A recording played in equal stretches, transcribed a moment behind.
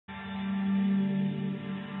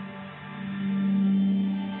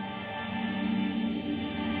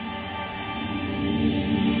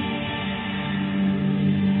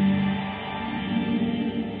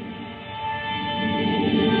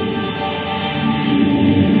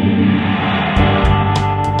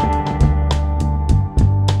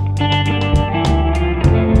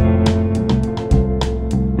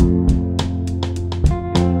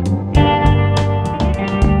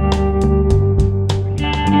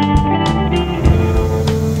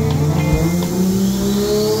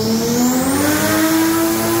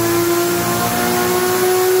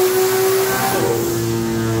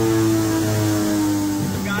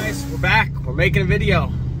making a video.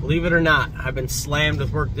 Believe it or not, I've been slammed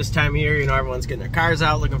with work this time of year. You know, everyone's getting their cars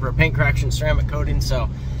out looking for a paint correction, ceramic coating.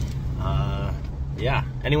 So, yeah,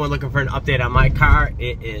 anyone looking for an update on my car,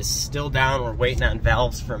 it is still down. We're waiting on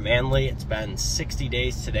valves for Manly. It's been 60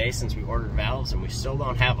 days today since we ordered valves, and we still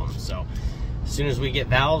don't have them. So, as soon as we get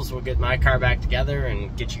valves, we'll get my car back together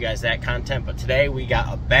and get you guys that content. But today we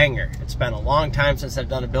got a banger. It's been a long time since I've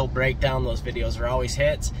done a build breakdown. Those videos are always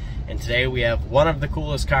hits. And today we have one of the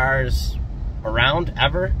coolest cars around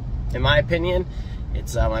ever, in my opinion.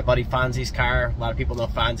 It's my buddy Fonzie's car. A lot of people know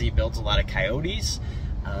Fonzie builds a lot of Coyotes.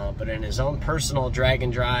 But in his own personal drag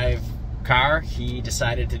and drive car, he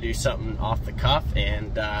decided to do something off the cuff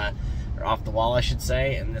and or off the wall, I should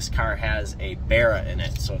say, and this car has a Barra in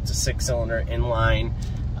it. So it's a 6-cylinder inline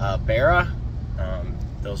Barra.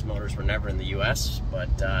 Those motors were never in the US, but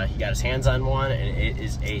he got his hands on one, and it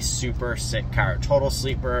is a super sick car. Total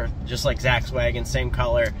sleeper, just like Zach's wagon, same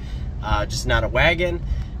color, just not a wagon,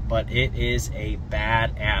 but it is a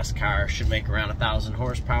badass car. Should make around 1,000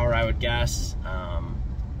 horsepower, I would guess.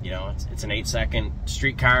 You know, it's an 8-second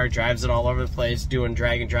street car, drives it all over the place, doing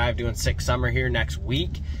drag and drive, doing Sick Summer here next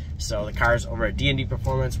week. So the car's over at D&D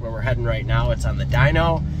Performance, where we're heading right now. It's on the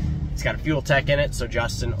dyno. It's got a fuel tech in it, so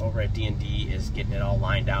Justin over at D&D is getting it all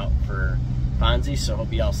lined out for Fonzie, so he'll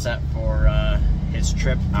be all set for his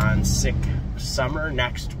trip on Sick Summer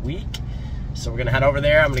next week. So we're gonna head over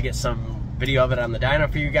there. I'm gonna get some video of it on the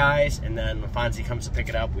dyno for you guys, and then when Fonzie comes to pick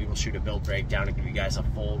it up, we will shoot a build breakdown and give you guys a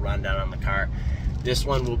full rundown on the car. This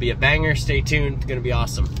one will be a banger. Stay tuned. It's gonna be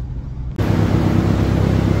awesome.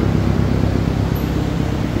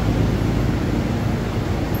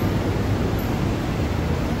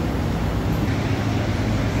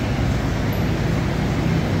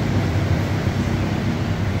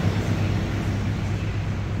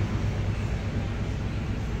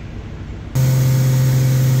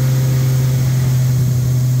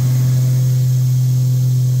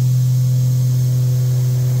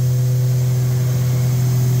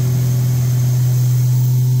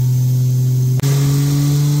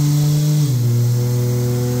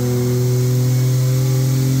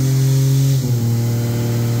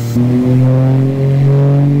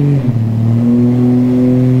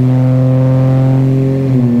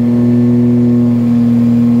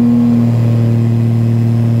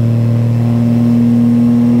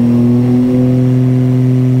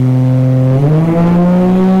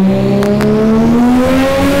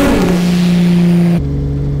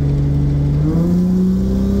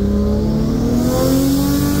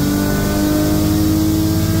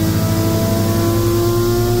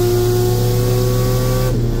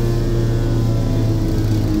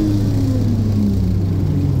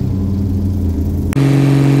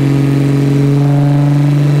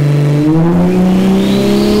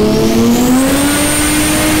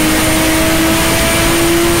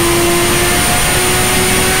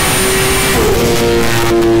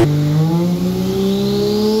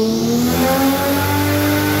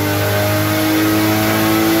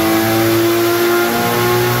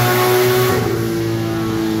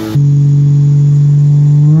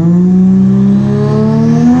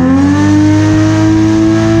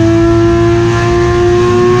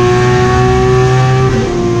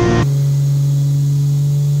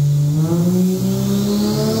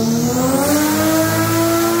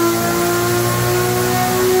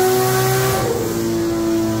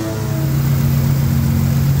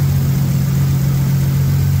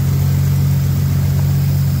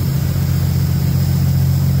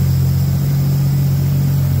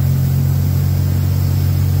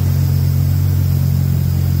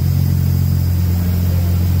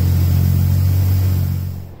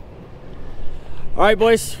 All right,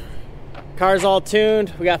 boys, car's all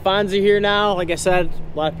tuned. We got Fonzie here now. Like I said,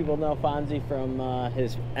 a lot of people know Fonzie from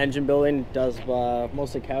his engine building. Does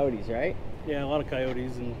mostly Coyotes, right? Yeah, a lot of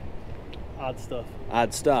Coyotes and odd stuff.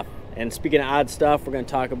 Odd stuff. And speaking of odd stuff, we're going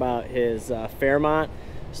to talk about his Fairmont.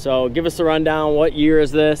 So give us a rundown. What year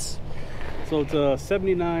is this? So it's a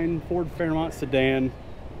 79 Ford Fairmont sedan.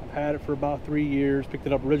 I've had it for about 3 years. Picked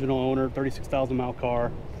it up original owner, 36,000 mile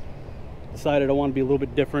car. Decided I wanted to be a little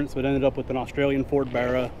bit different, so it ended up with an Australian Ford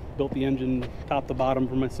Barra. Built the engine top to bottom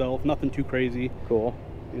for myself, nothing too crazy. Cool.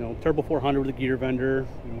 You know, Turbo 400 with a gear vendor.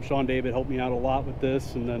 You know, Sean David helped me out a lot with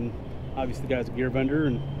this, and then obviously the guy's a gear vendor,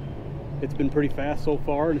 and it's been pretty fast so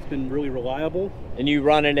far, and it's been really reliable. And you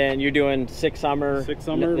run it in, you're doing Sick Summer. Sick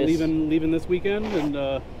Summer, leaving this weekend,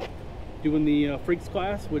 and doing the Freaks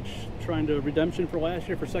class, which trying to redemption for last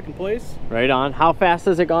year for second place. Right on. How fast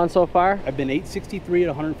has it gone so far? I've been 863 at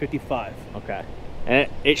 155. Okay.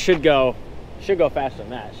 And it should go faster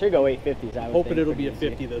than that. It should go 850s. I would hoping think, it'll be a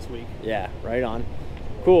 50 this week. Yeah, right on.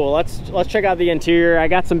 Cool. Let's check out the interior. I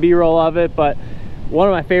got some B-roll of it, but one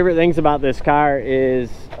of my favorite things about this car is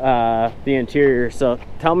the interior. So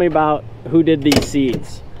tell me about who did these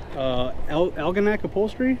seats. Algonac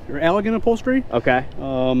upholstery, or Allegan upholstery. Okay.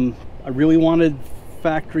 I really wanted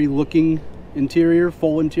factory looking interior,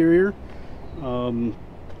 full interior. You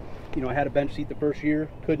know, I had a bench seat the first year,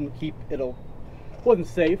 couldn't keep it, wasn't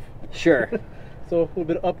safe. Sure. So a little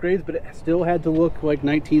bit of upgrades, but it still had to look like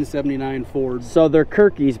 1979 Ford. So they're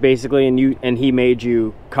Kirkies basically, and he made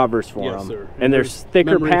you covers for them. Sir. And there's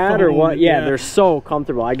thicker pad foam, or what? Yeah, yeah, they're so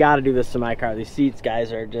comfortable. I got to do this to my car. These seats,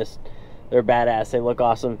 guys, are just, they're badass. They look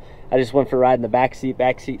awesome. I just went for a ride in the back seat.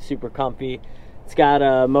 Back seat super comfy. It's got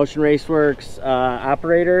a Motion Raceworks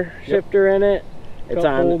operator shifter in it. It's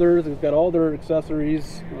on holders. It's got all their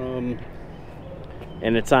accessories.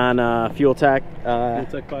 And it's on Fuel Tech. Fuel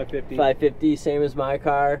Tech 550. 550, same as my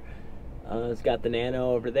car. It's got the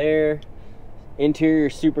Nano over there. Interior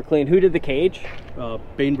super clean. Who did the cage?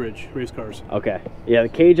 Bainbridge Race Cars. Okay. Yeah, the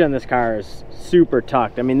cage on this car is super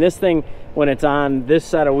tucked. I mean, this thing, when it's on this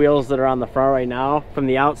set of wheels that are on the front right now, from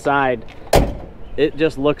the outside, it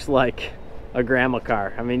just looks like a grandma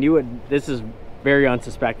car. I mean, this is very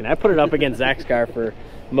unsuspecting. I put it up against Zach's car for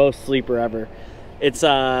most sleeper ever. It's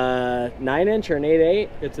a 9-inch or an 8.8?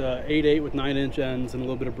 It's a 8.8 with 9-inch ends and a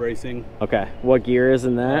little bit of bracing. Okay. What gear is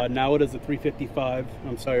in that? Now it is a 355.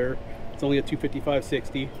 I'm sorry. It's only a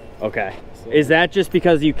 255/60. Okay. So, is that just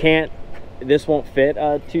because you can't, this won't fit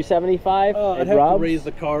a 275? I'd have to raise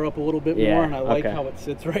the car up a little bit more, and I like how it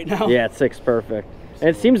sits right now. Yeah, it sits perfect. So,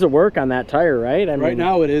 and it seems to work on that tire, right? I mean, right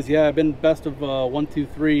now it is, yeah. I've been best of 1, 2,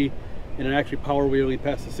 3, and it actually power wheelie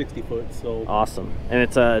past the 60 foot. So awesome. And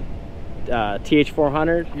it's a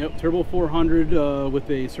TH400? Yep, turbo 400 with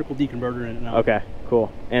a Circle D converter in it now. Okay,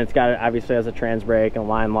 cool. And it's got, obviously has a trans brake and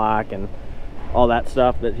line lock and all that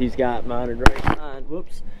stuff that he's got mounted right on,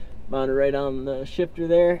 mounted right on the shifter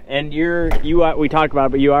there. And we talked about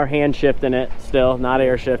it, but you are hand shifting it still, not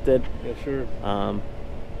air shifted. Yeah, sure.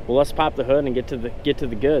 Well, let's pop the hood and get to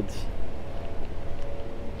the goods.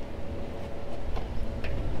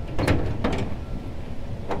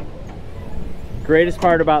 Greatest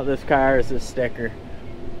part about this car is this sticker.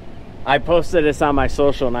 I posted this on my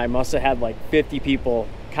social, and I must have had like 50 people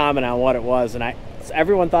comment on what it was, and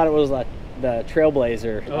everyone thought it was like the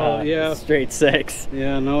Trailblazer. Oh yeah, Strait 6.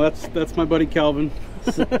 Yeah, no, that's my buddy Calvin.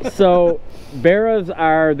 So Barras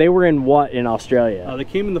they were in what in Australia? They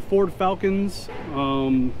came in the Ford Falcons,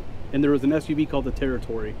 and there was an SUV called the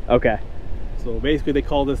Territory. Okay. So basically they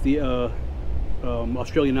called us the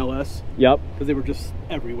Australian LS. Yep. Because they were just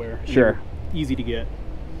everywhere. Sure. Easy to get.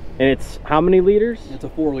 And it's how many liters? It's a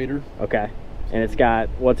 4-liter. Okay. And it's got,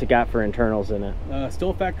 what's it got for internals in it? Still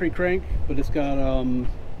a factory crank, but it's got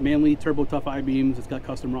Manley Turbo Tough I-beams. It's got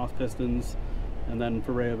custom Ross pistons, and then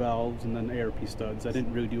Ferrea valves, and then ARP studs. I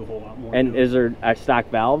didn't really do a whole lot more. And is there a stock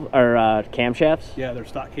valve or camshafts? Yeah, they're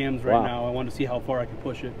stock cams right now. I wanted to see how far I could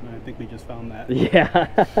push it, and I think we just found that.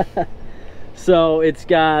 Yeah. So it's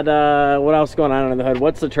got, what else going on the hood?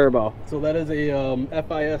 What's the turbo? So that is a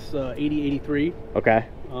FIS 8083. Okay.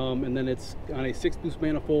 And then it's on a 6-boost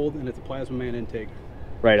manifold, and it's a Plasma Man intake.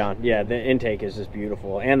 Right on. Yeah, the intake is just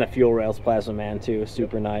beautiful. And the fuel rails Plasma Man too,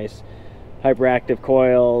 super nice. Hyperactive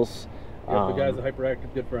coils. Yep, the guys at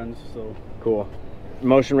Hyperactive, good friends, so. Cool.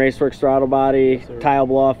 Motion Raceworks throttle body, yes, tile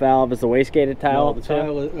blow-off valve. Is the wastegated tile?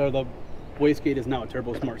 No, the wastegate is now a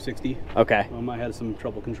Turbo Smart 60. Okay. I had some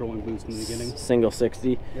trouble controlling boost in the beginning. Single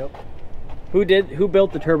 60. Yep. Who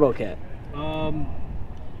built the turbo kit?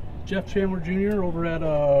 Jeff Chandler Jr. over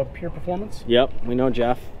at Pure Performance. Yep, we know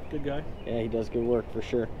Jeff. Good guy. Yeah, he does good work for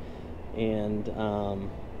sure. And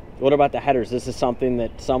what about the headers? This is something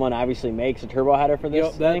that someone obviously makes a turbo header for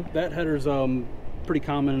this thing? That header's pretty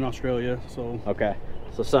common in Australia. So okay,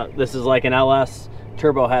 so this is like an LS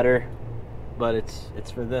turbo header, but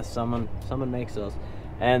it's for this. Someone makes those.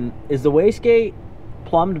 And is the wastegate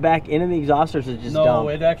plumbed back into the exhaust, or is it just no?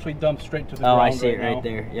 dumped? It actually dumps straight to the ground. Oh, I see it right right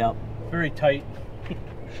there. Yep. Very tight.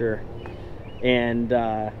 Sure. And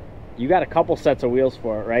you got a couple sets of wheels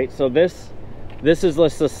for it, right? So this is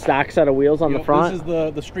just a stock set of wheels on the front? This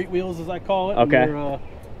is the street wheels, as I call it. Okay. And they're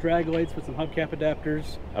drag lights with some hubcap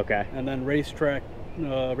adapters. Okay. And then race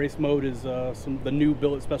mode is the new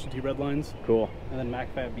billet specialty red lines. Cool. And then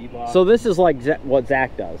MacFab bead-lock. So this is like what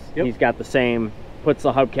Zach does. Yep. He's got the same, puts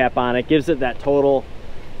the hubcap on it, gives it that total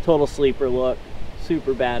sleeper look.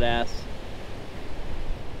 Super badass.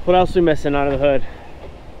 What else are we missing under the hood?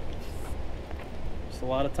 Just a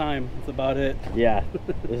lot of time. That's about it. Yeah.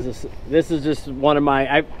 this is just one of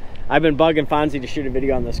my, I've been bugging Fonzie to shoot a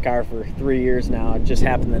video on this car for 3 years now. It just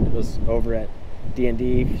happened that it was over at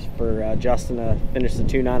D&D for Justin to finish the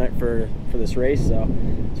tune on it for this race. So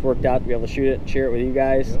it's worked out to be able to shoot it, share it with you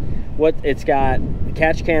guys. Yep. It's got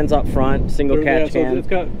catch cans up front, single catch can. So it's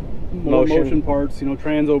got motion parts, you know,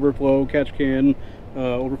 trans overflow, catch can,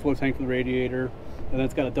 overflow tank for the radiator, and then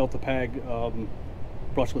it's got a Delta Pag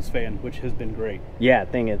brushless fan, which has been great. Yeah,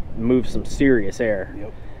 it moves some serious air.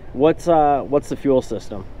 Yep. What's the fuel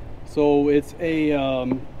system? So it's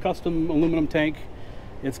a custom aluminum tank.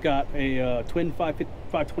 It's got a twin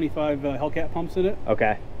 525 Hellcat pumps in it.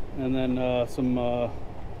 Okay. And then some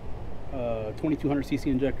 2200 cc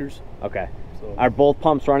injectors. Okay. So, are both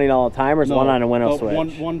pumps running all the time, or is one on a window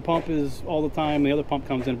switch? One pump is all the time. The other pump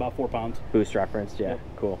comes in about 4 pounds. Boost referenced, yeah. Yep.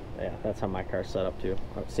 Cool. Yeah, that's how my car's set up too.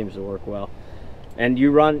 It seems to work well. And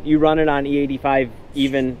you run it on E85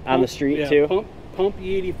 even on the street too? Pump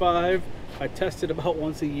E85. I test it about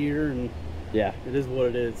once a year, and yeah, it is what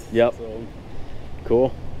it is. Yep. So.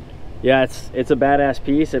 Cool. Yeah, it's a badass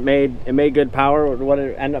piece. It made good power. What did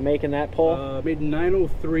it end up making that pole? Made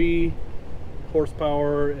 903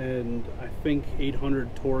 horsepower and I think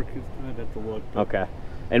 800 torque. I'd have to look. Okay.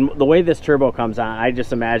 And the way this turbo comes on, I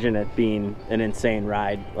just imagine it being an insane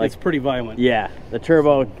ride. Like, it's pretty violent. Yeah, the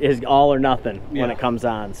turbo is all or nothing when it comes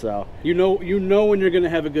on. So you know when you're going to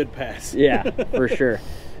have a good pass. Yeah, for sure.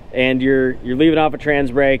 And you're leaving off a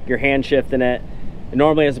trans brake. You're hand shifting it. It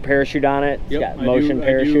normally has a parachute on it. It's got motion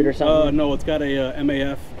parachute or something? No, it's got a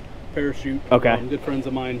MAF parachute. Okay. Good friends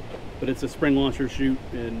of mine, but it's a spring launcher chute,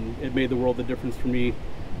 and it made the world of difference for me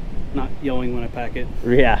not yelling when I pack it.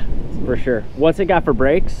 Yeah, for sure. What's it got for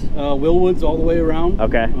brakes? Willwoods all the way around.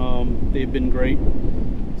 Okay. They've been great.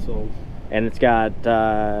 So. And it's got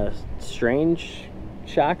strange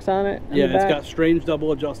shocks on it? Yeah, it's got strange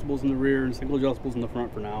double adjustables in the rear and single adjustables in the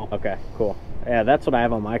front for now. Okay, cool. Yeah, that's what I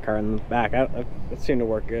have on my car in the back. It seemed to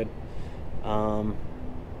work good.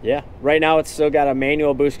 Yeah, right now it's still got a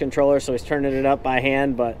manual boost controller, so he's turning it up by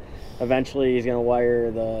hand, but eventually he's going to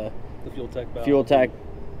wire the Fuel Tech,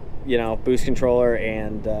 you know, boost controller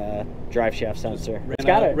and drive shaft sensor.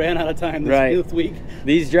 Ran out of time this week.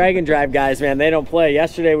 These drag and drive guys, man, they don't play.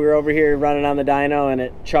 Yesterday we were over here running on the dyno, and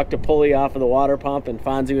it chucked a pulley off of the water pump, and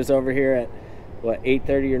Fonzie was over here at what,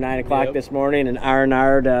 8:30 or 9 o'clock this morning, and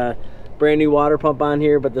R&R'd brand new water pump on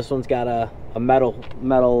here, but this one's got a metal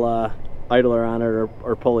idler on it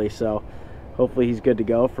or pulley, so hopefully he's good to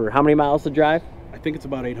go for how many miles to drive? I think it's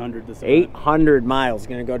about 800 this 800 miles.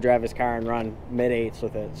 Gonna go drive his car and run mid-8s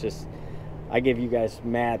with it. It's just, I give you guys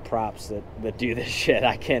mad props that do this shit.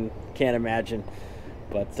 I can't imagine,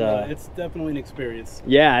 but it's definitely an experience.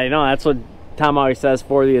 Yeah, I know, that's what Tom always says,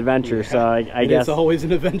 for the adventure. So I guess it's always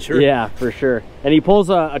an adventure. Yeah, for sure. And he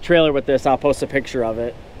pulls a trailer with this. I'll post a picture of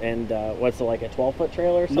it. And what's it, like a 12-foot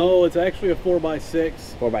trailer or something? No, it's actually a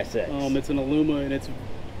 4x6. 4x6. It's an Aluma, and it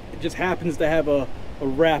just happens to have a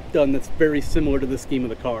wrap done that's very similar to the scheme of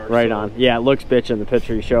the car. Right on. Yeah, it looks bitch in the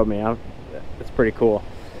picture you showed me. It's pretty cool.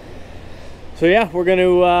 So yeah, we're going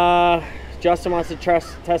to, Justin wants to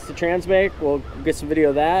test the trans brake. We'll get some video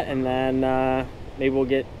of that, and then maybe we'll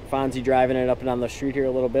get Fonzie driving it up and down the street here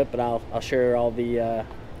a little bit, but I'll share all the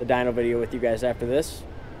dyno video with you guys after this.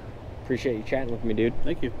 Appreciate you chatting with me, dude.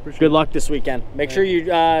 Thank you. Appreciate Good luck this weekend. Make sure you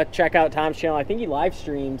check out Tom's channel. I think he live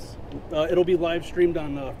streams. It'll be live streamed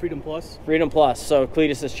on Freedom Plus. Freedom Plus. So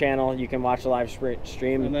Cletus's channel, you can watch the live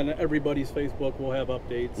stream. And then everybody's Facebook will have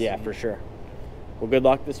updates. Yeah, for sure. Well, good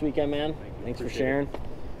luck this weekend, man. Thanks for sharing.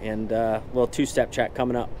 And a little two-step check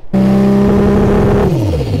coming up.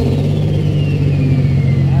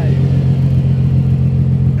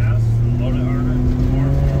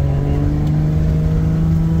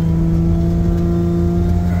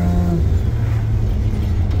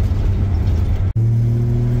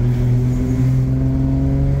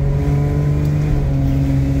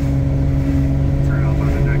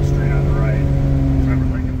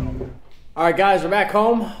 All right, guys, we're back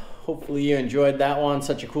home. Hopefully you enjoyed that one.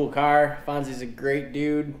 Such a cool car. Fonzie's a great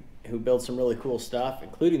dude who builds some really cool stuff,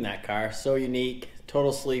 including that car. So unique,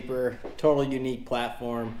 total sleeper, total unique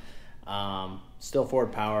platform. Still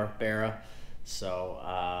Ford Power, Barra.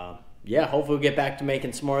 So yeah, hopefully we'll get back to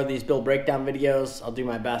making some more of these build breakdown videos. I'll do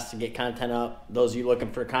my best to get content up. Those of you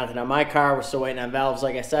looking for content on my car, we're still waiting on valves,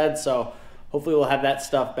 like I said. So hopefully we'll have that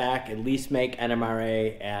stuff back, at least make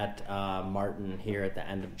NMRA at Martin here at the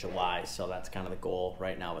end of July. So that's kind of the goal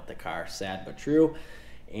right now with the car, sad but true.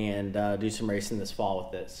 And do some racing this fall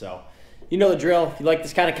with it. So you know the drill. If you like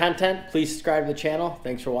this kind of content, please subscribe to the channel.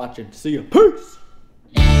 Thanks for watching. See you. Peace!